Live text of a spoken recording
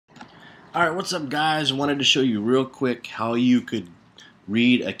Alright, what's up guys? I wanted to show you real quick how you could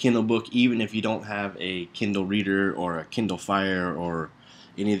read a Kindle book even if you don't have a Kindle reader or a Kindle Fire or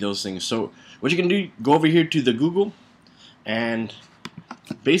any of those things. So what you can do, go over here to the Google, and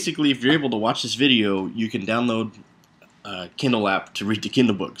basically if you're able to watch this video, you can download a Kindle app to read the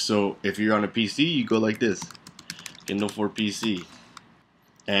Kindle book. So if you're on a PC, you go like this, Kindle for PC.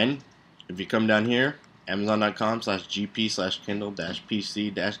 And if you come down here,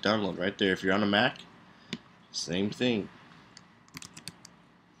 amazon.com/gp/kindle-pc-download right there. If you're on a Mac, same thing,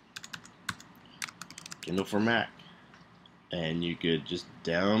 Kindle for Mac. And you could just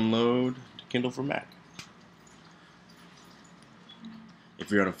download Kindle for Mac.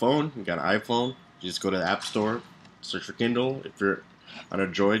 If you're on a phone, you got an iPhone, you just go to the App Store, search for Kindle. If you're on a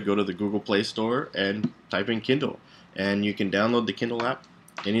Droid, go to the Google Play Store and type in Kindle. And you can download the Kindle app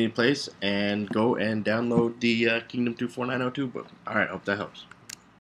any place and go and download the Kingdom 24902 book. Alright, hope that helps.